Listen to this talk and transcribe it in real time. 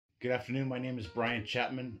Good afternoon. My name is Brian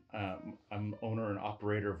Chapman. I'm owner and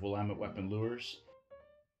operator of Willamette Weapon Lures.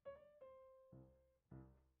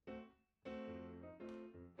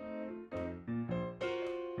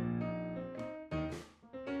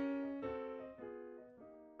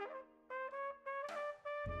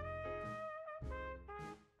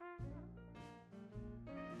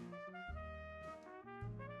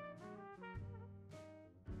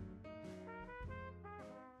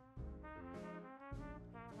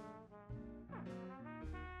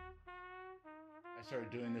 I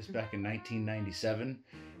started doing this back in 1997.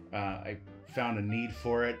 I found a need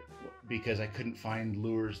for it because I couldn't find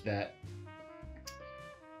the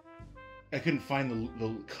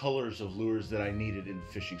colors of lures that I needed in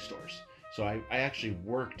fishing stores. So I actually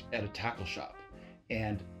worked at a tackle shop,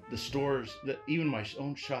 and the stores, even my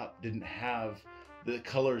own shop, didn't have the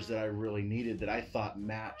colors that I really needed, that I thought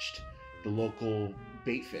matched the local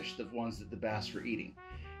bait fish, the ones that the bass were eating.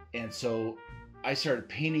 And so I started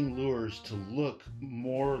painting lures to look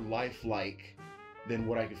more lifelike than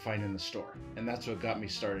what I could find in the store. And that's what got me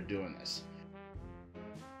started doing this.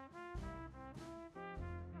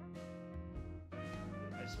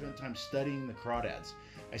 I spend time studying the crawdads.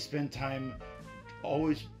 I spend time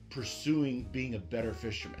always pursuing being a better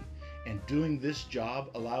fisherman. And doing this job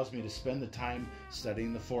allows me to spend the time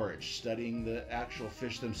studying the forage, studying the actual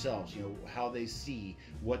fish themselves, how they see,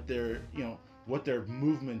 what their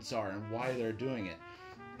movements are and why they're doing it.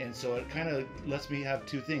 And so it kind of lets me have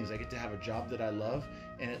two things. I get to have a job that I love,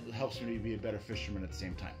 and it helps me to be a better fisherman at the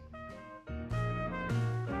same time.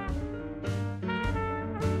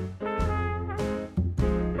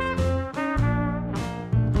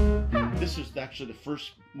 This was actually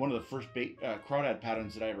one of the first crawdad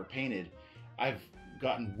patterns that I ever painted. I've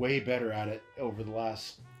gotten way better at it over the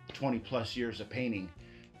last 20 plus years of painting.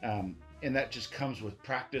 And that just comes with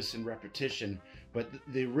practice and repetition. But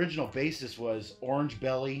the original basis was orange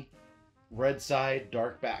belly, red side,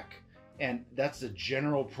 dark back. And that's the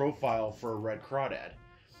general profile for a red crawdad.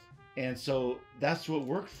 And so that's what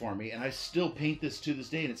worked for me. And I still paint this to this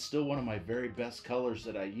day, and it's still one of my very best colors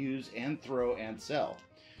that I use and throw and sell.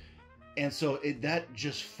 And so that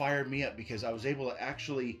just fired me up, because I was able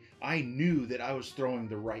to I knew that I was throwing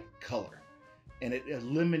the right color. And it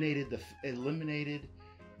eliminated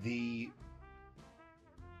the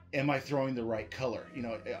am I throwing the right color?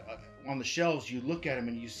 On the shelves, you look at them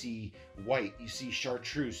and you see white, you see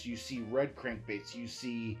chartreuse, you see red crankbaits, you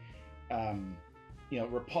see,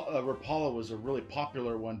 Rapala was a really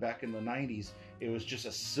popular one back in the 90s. It was just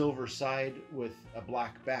a silver side with a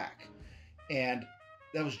black back. And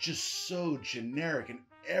that was just so generic, and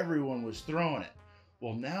everyone was throwing it.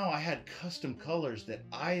 Well, now I had custom colors that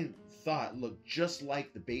I thought looked just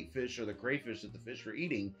like the bait fish or the crayfish that the fish were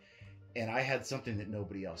eating, and I had something that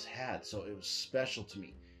nobody else had, so it was special to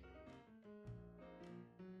me.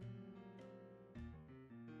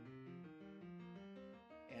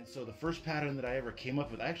 And so the first pattern that I ever came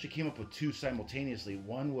up with, I actually came up with two simultaneously.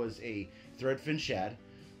 One was a threadfin shad,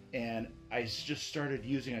 and I just started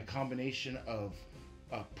using a combination of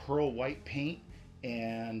pearl white paint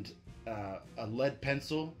and a lead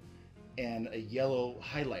pencil and a yellow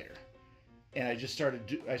highlighter. And I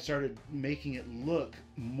started making it look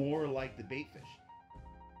more like the bait fish.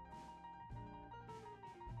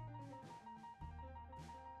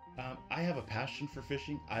 I have a passion for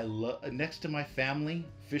fishing. Next to my family,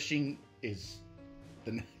 fishing is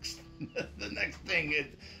the next thing.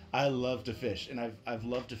 I love to fish, and I've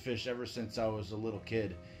loved to fish ever since I was a little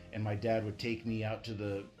kid. And my dad would take me out to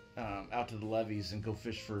the levees and go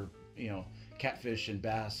fish for catfish and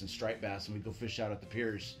bass and striped bass, and we'd go fish out at the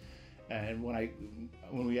piers. And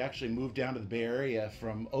when we actually moved down to the Bay Area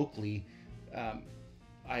from Oakley,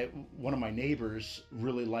 one of my neighbors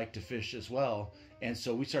really liked to fish as well, and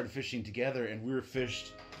so we started fishing together, and we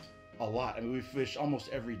fished a lot. I mean, we fished almost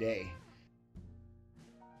every day.